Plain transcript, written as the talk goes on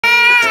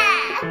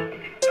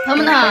疼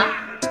不疼？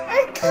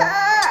疼。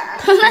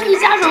疼，那你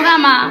下手干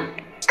嘛？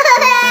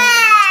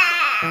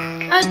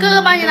哎，哥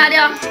哥帮你拿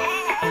掉。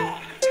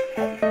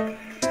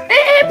哎，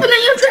不能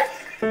硬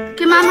拽，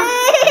给妈妈。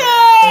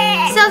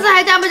下次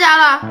还夹不夹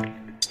了？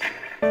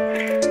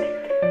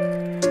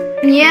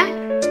你？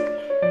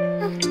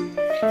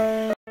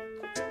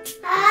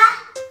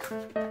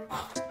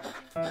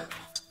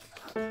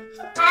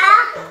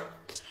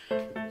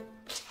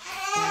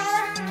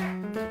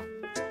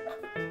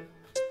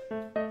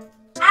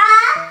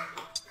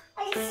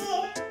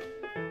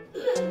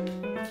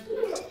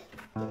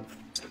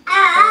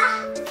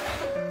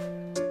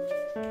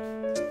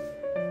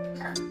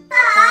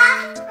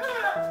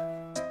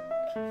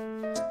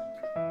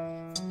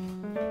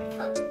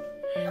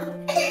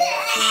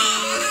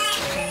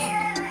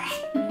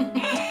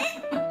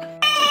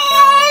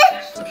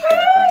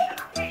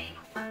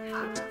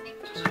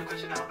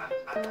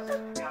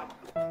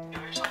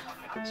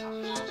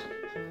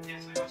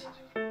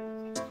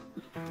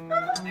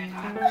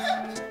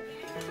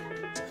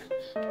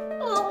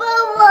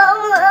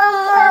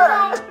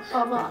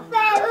宝宝，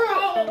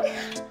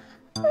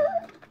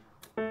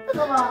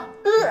宝宝，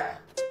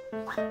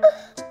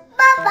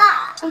爸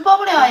爸，我抱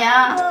不了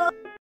呀。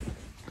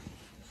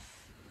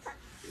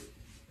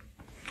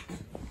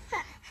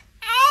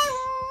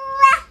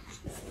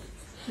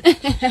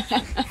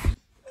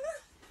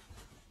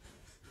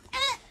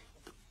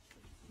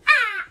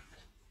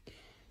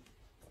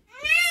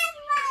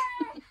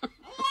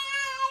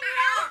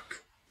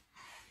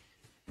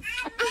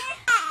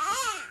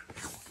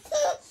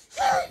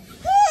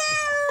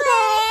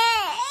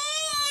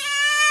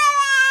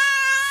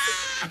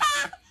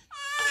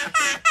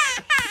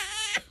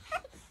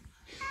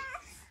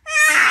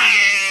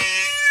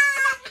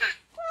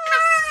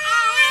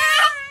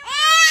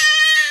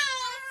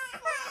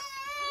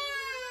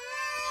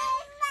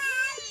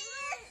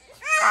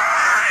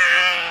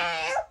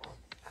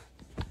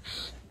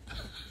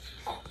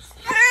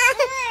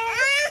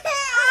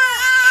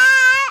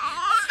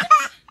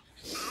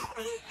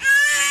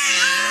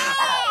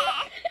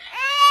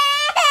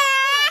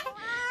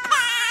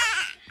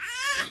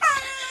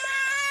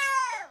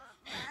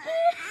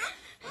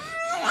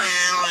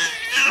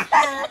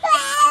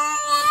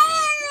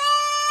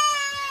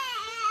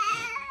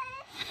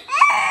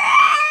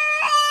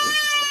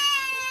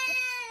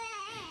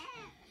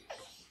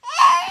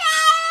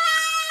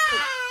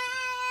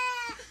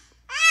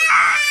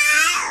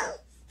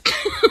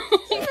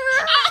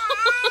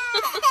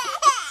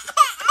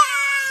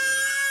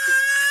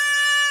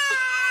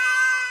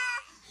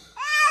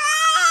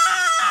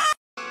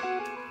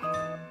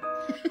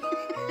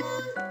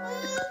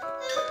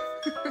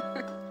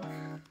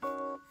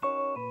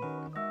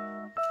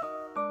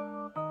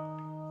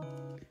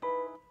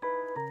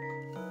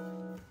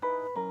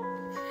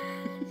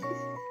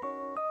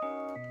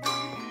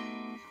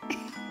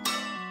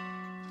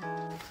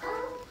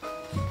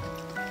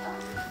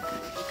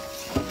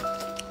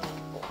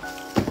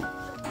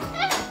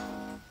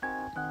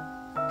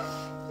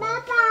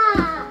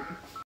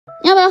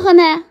要不要喝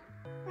奶？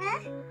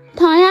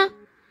糖呀。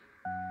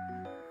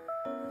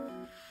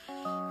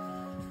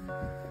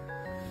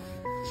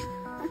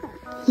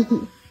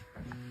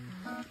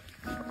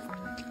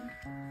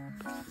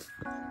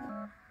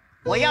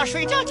我要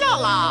睡觉觉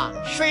了，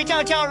睡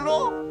觉觉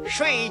喽，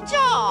睡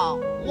觉，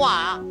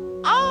晚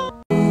安。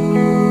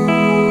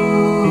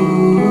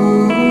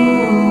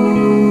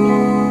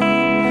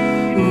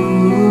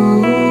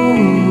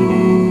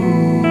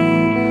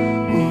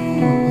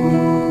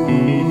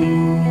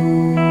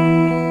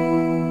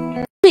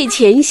睡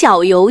前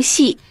小游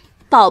戏，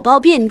宝宝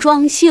变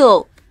装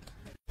秀。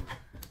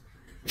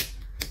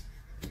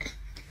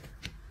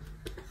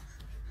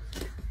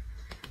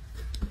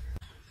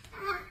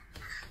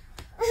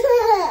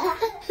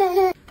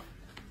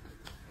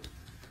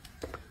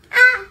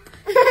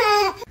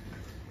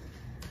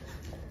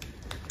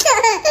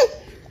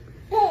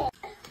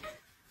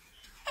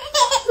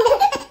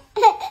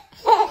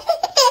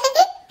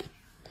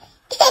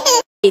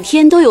每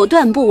天都有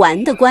断不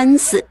完的官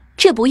司，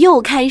这不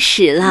又开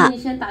始了？你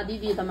先打弟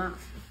弟的嘛，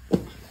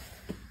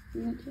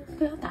你就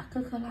不要打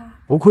哥哥啦。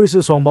不愧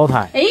是双胞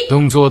胎，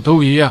动作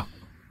都一样。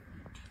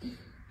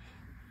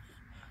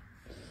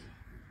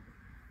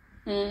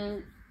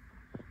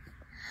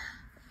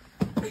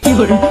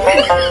有人。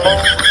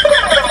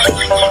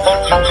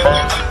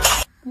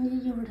你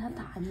一会儿他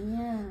打你。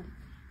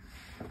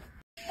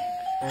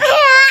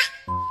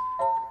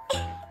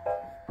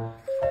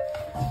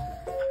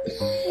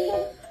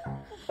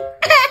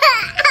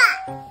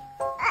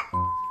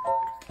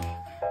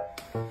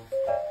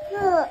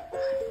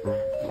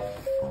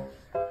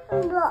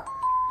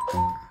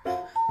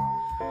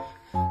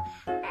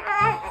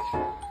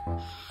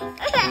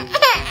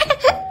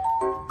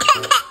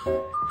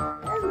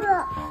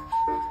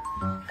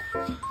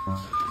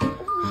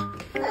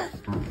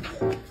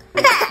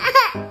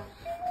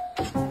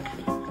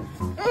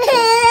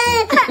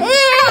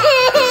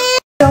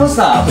潇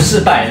洒不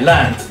是摆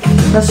烂，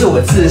那是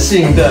我自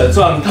信的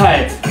状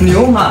态。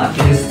牛马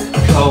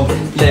is 后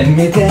Let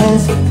me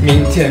dance，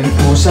 明天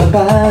不上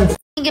班。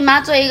你给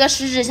妈做一个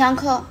十指相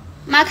扣，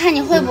妈看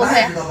你会不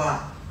会？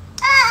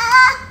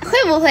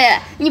会不会？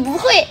你不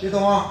会。别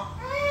动啊！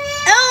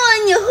哦，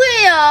你会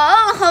哟！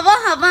哦，好棒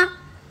好棒，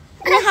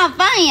你好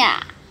棒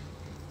呀！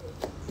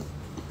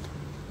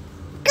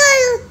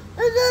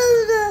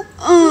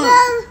嗯。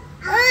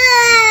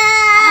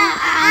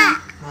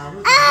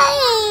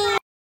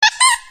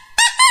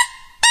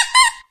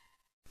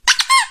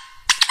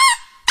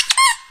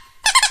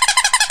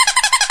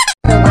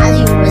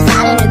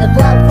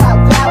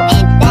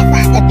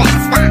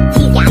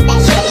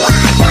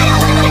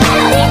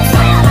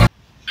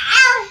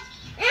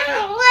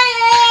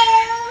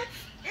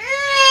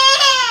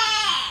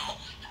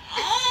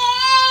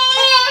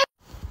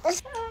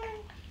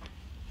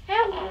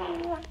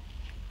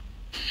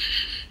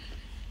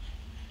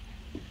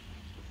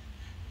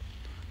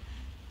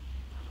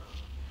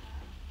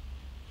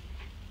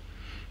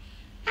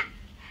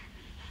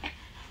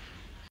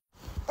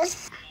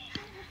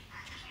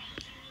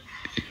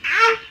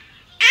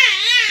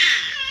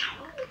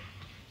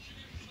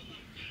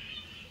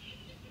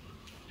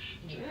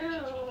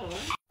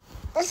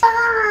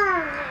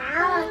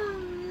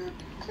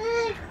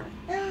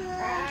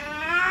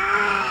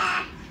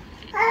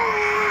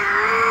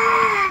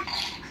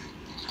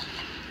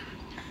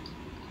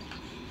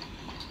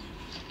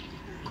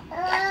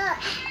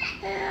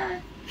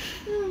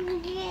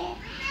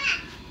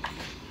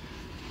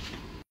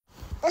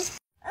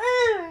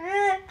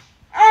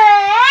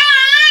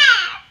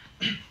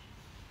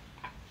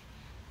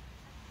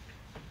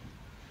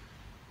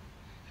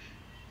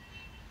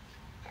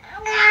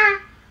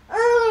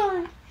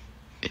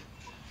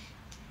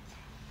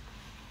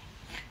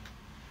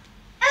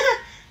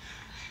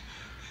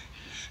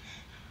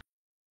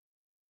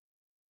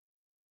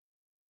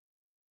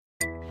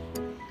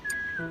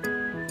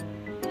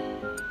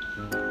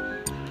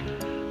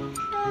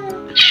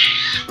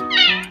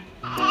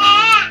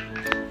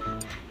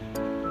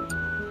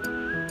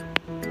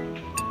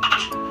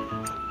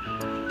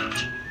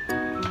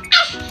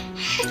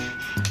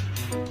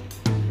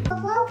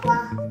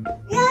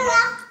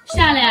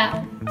下来。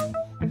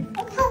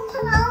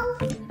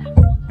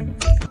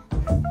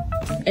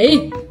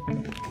哎。